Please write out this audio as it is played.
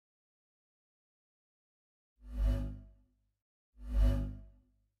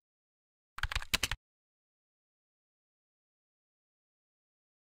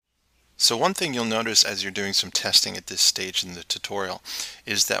So one thing you'll notice as you're doing some testing at this stage in the tutorial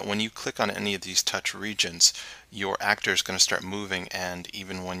is that when you click on any of these touch regions, your actor is going to start moving, and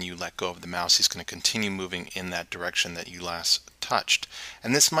even when you let go of the mouse, he's going to continue moving in that direction that you last touched.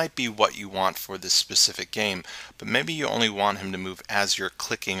 And this might be what you want for this specific game, but maybe you only want him to move as you're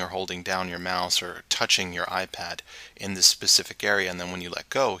clicking or holding down your mouse or touching your iPad in this specific area, and then when you let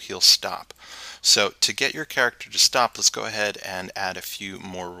go, he'll stop. So to get your character to stop, let's go ahead and add a few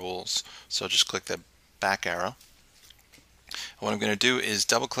more rules. So just click the back arrow. What I'm going to do is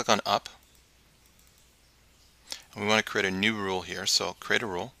double click on up. And we want to create a new rule here, so I'll create a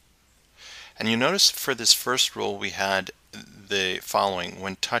rule. And you notice for this first rule we had the following.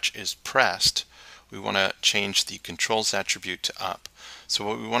 When touch is pressed, we want to change the controls attribute to up. So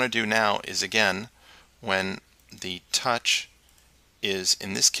what we want to do now is, again, when the touch is,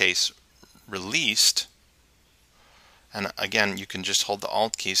 in this case, released, and again you can just hold the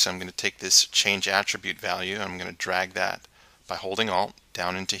Alt key, so I'm going to take this change attribute value and I'm going to drag that by holding Alt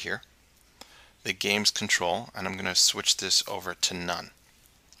down into here, the game's control, and I'm going to switch this over to none.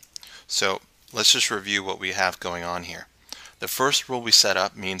 So let's just review what we have going on here. The first rule we set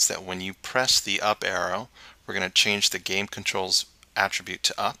up means that when you press the up arrow, we're going to change the game controls attribute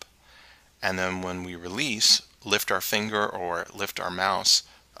to up, and then when we release, lift our finger or lift our mouse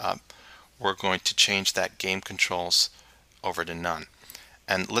up, we're going to change that game controls over to none.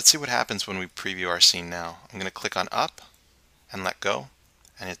 And let's see what happens when we preview our scene now. I'm going to click on up and let go,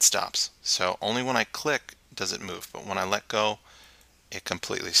 and it stops. So only when I click does it move, but when I let go, it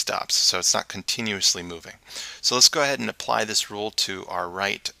completely stops. So it's not continuously moving. So let's go ahead and apply this rule to our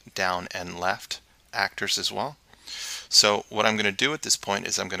right, down, and left actors as well. So what I'm going to do at this point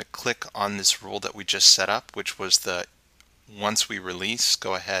is I'm going to click on this rule that we just set up, which was the once we release,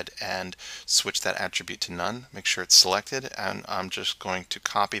 go ahead and switch that attribute to none. Make sure it's selected, and I'm just going to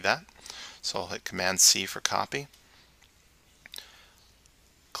copy that. So I'll hit Command C for copy.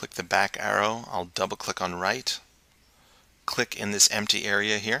 Click the back arrow. I'll double click on right. Click in this empty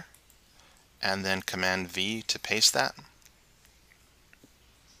area here, and then Command V to paste that.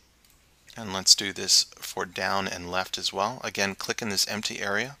 And let's do this for down and left as well. Again, click in this empty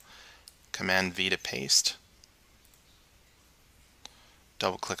area, Command V to paste.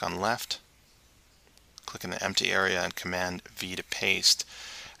 Double click on left, click in the empty area, and Command V to paste.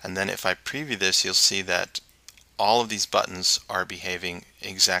 And then if I preview this, you'll see that all of these buttons are behaving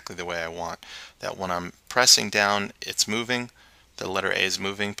exactly the way I want. That when I'm pressing down, it's moving, the letter A is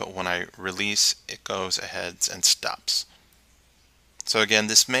moving, but when I release, it goes ahead and stops. So again,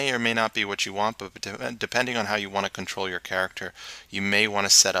 this may or may not be what you want, but depending on how you want to control your character, you may want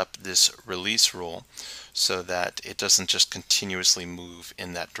to set up this release rule so that it doesn't just continuously move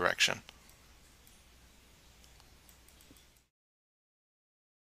in that direction.